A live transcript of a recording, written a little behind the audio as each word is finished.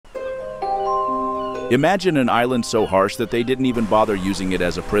Imagine an island so harsh that they didn't even bother using it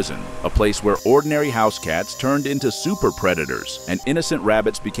as a prison, a place where ordinary house cats turned into super predators and innocent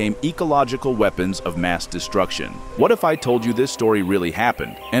rabbits became ecological weapons of mass destruction. What if I told you this story really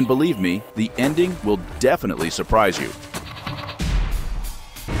happened? And believe me, the ending will definitely surprise you.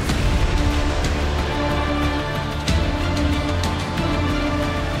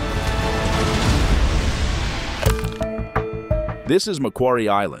 This is Macquarie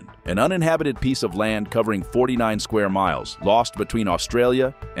Island, an uninhabited piece of land covering 49 square miles, lost between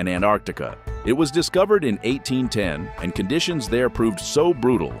Australia and Antarctica. It was discovered in 1810, and conditions there proved so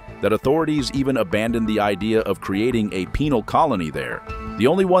brutal that authorities even abandoned the idea of creating a penal colony there. The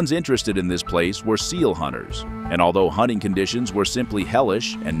only ones interested in this place were seal hunters, and although hunting conditions were simply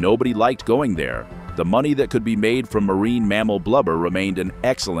hellish and nobody liked going there, the money that could be made from marine mammal blubber remained an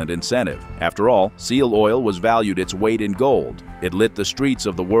excellent incentive. After all, seal oil was valued its weight in gold. It lit the streets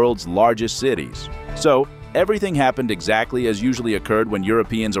of the world's largest cities. So, everything happened exactly as usually occurred when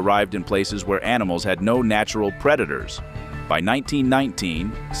Europeans arrived in places where animals had no natural predators. By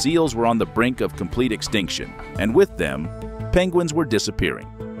 1919, seals were on the brink of complete extinction, and with them, penguins were disappearing.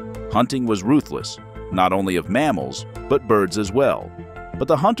 Hunting was ruthless, not only of mammals, but birds as well. But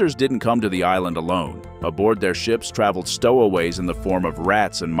the hunters didn't come to the island alone. Aboard their ships traveled stowaways in the form of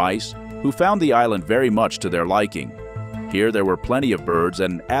rats and mice, who found the island very much to their liking. Here there were plenty of birds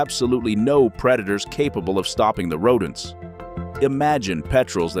and absolutely no predators capable of stopping the rodents. Imagine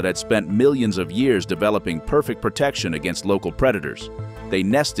petrels that had spent millions of years developing perfect protection against local predators. They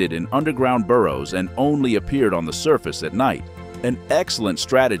nested in underground burrows and only appeared on the surface at night. An excellent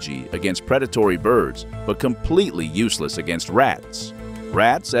strategy against predatory birds, but completely useless against rats.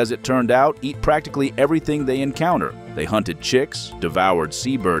 Rats, as it turned out, eat practically everything they encounter. They hunted chicks, devoured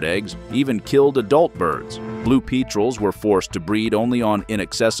seabird eggs, even killed adult birds. Blue petrels were forced to breed only on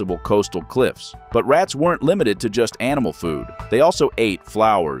inaccessible coastal cliffs. But rats weren't limited to just animal food. They also ate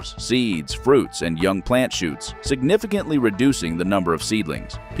flowers, seeds, fruits, and young plant shoots, significantly reducing the number of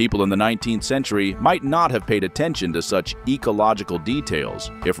seedlings. People in the 19th century might not have paid attention to such ecological details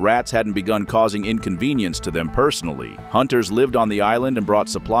if rats hadn't begun causing inconvenience to them personally. Hunters lived on the island and brought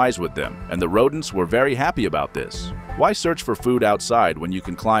supplies with them, and the rodents were very happy about this. Why search for food outside when you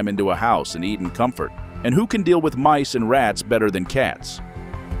can climb into a house and eat in comfort? And who can deal with mice and rats better than cats?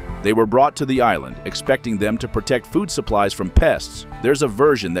 They were brought to the island, expecting them to protect food supplies from pests. There's a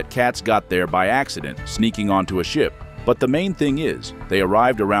version that cats got there by accident, sneaking onto a ship. But the main thing is, they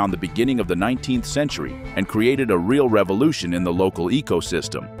arrived around the beginning of the 19th century and created a real revolution in the local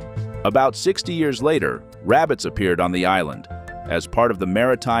ecosystem. About 60 years later, rabbits appeared on the island, as part of the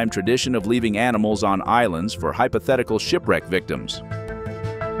maritime tradition of leaving animals on islands for hypothetical shipwreck victims.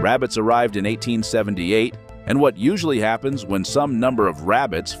 Rabbits arrived in 1878, and what usually happens when some number of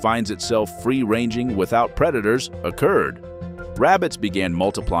rabbits finds itself free-ranging without predators occurred. Rabbits began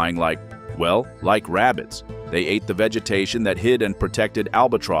multiplying like rabbits. They ate the vegetation that hid and protected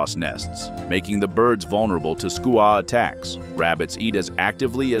albatross nests, making the birds vulnerable to squaw attacks. Rabbits eat as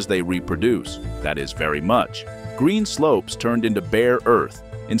actively as they reproduce, that is, very much. Green slopes turned into bare earth.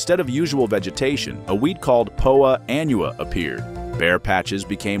 Instead of usual vegetation, a weed called Poa annua appeared. Bare patches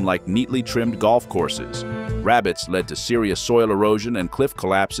became like neatly trimmed golf courses. Rabbits led to serious soil erosion and cliff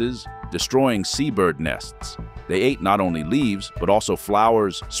collapses, destroying seabird nests. They ate not only leaves, but also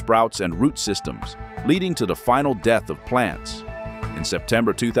flowers, sprouts, and root systems, leading to the final death of plants. In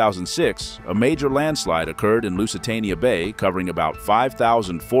September 2006, a major landslide occurred in Lusitania Bay, covering about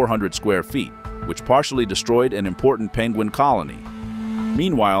 5,400 square feet, which partially destroyed an important penguin colony.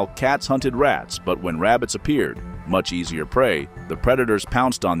 Meanwhile, cats hunted rats, but when rabbits appeared, much easier prey, the predators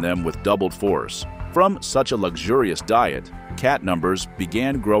pounced on them with doubled force. From such a luxurious diet, cat numbers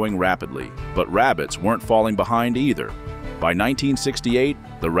began growing rapidly, but rabbits weren't falling behind either. By 1968,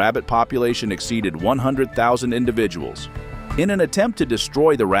 the rabbit population exceeded 100,000 individuals. In an attempt to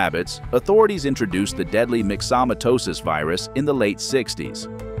destroy the rabbits, authorities introduced the deadly myxomatosis virus in the late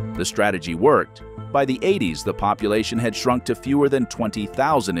 60s. The strategy worked. By the 80s, the population had shrunk to fewer than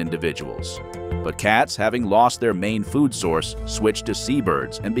 20,000 individuals. But cats, having lost their main food source, switched to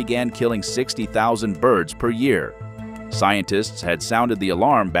seabirds and began killing 60,000 birds per year. Scientists had sounded the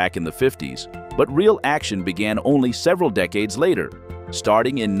alarm back in the 50s, but real action began only several decades later.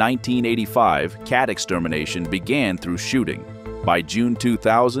 Starting in 1985, cat extermination began through shooting. By June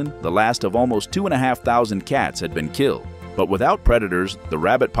 2000, the last of almost 2,500 cats had been killed. But without predators, the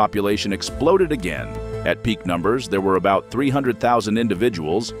rabbit population exploded again. At peak numbers, there were about 300,000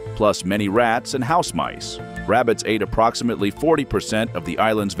 individuals, plus many rats and house mice. Rabbits ate approximately 40% of the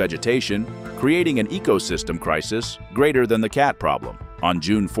island's vegetation, creating an ecosystem crisis greater than the cat problem. On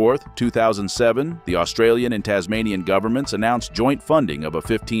June 4, 2007, the Australian and Tasmanian governments announced joint funding of a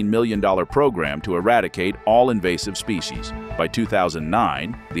 $15 million program to eradicate all invasive species. By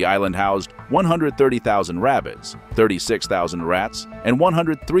 2009, the island housed 130,000 rabbits, 36,000 rats, and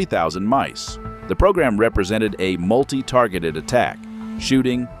 103,000 mice. The program represented a multi-targeted attack,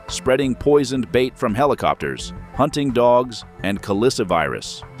 shooting, spreading poisoned bait from helicopters, hunting dogs, and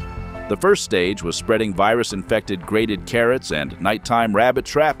calicivirus. The first stage was spreading virus-infected grated carrots and nighttime rabbit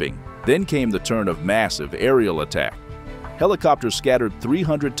trapping. Then came the turn of massive aerial attack. Helicopters scattered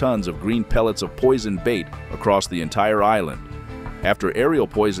 300 tons of green pellets of poisoned bait across the entire island. After aerial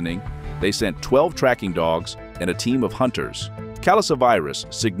poisoning, they sent 12 tracking dogs and a team of hunters.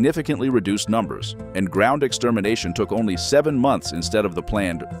 Calicivirus significantly reduced numbers, and ground extermination took only 7 months instead of the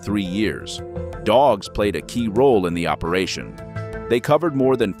planned 3 years. Dogs played a key role in the operation. They covered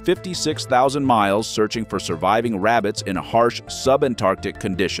more than 56,000 miles searching for surviving rabbits in harsh subantarctic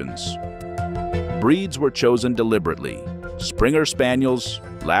conditions. Breeds were chosen deliberately. Springer Spaniels,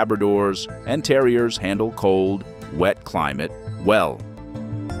 Labradors, and Terriers handle cold, wet climate well.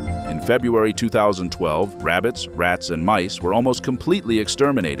 In February 2012, rabbits, rats, and mice were almost completely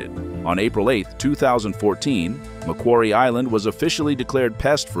exterminated. On April 8, 2014, Macquarie Island was officially declared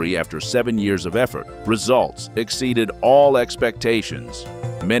pest-free after 7 years of effort. Results exceeded all expectations.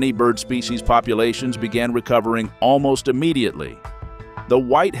 Many bird species populations began recovering almost immediately. The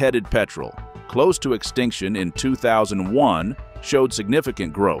white-headed petrel, close to extinction in 2001, showed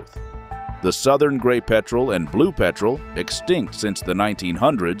significant growth. The southern gray petrel and blue petrel, extinct since the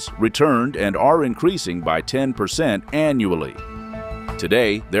 1900s, returned and are increasing by 10% annually.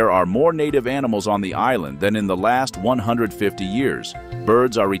 Today, there are more native animals on the island than in the last 150 years.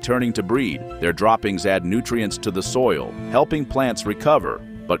 Birds are returning to breed. Their droppings add nutrients to the soil, helping plants recover,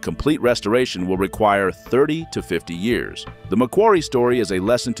 but complete restoration will require 30 to 50 years. The Macquarie story is a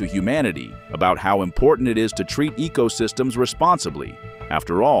lesson to humanity about how important it is to treat ecosystems responsibly.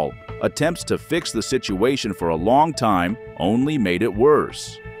 After all, attempts to fix the situation for a long time only made it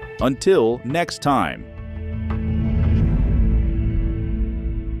worse. Until next time.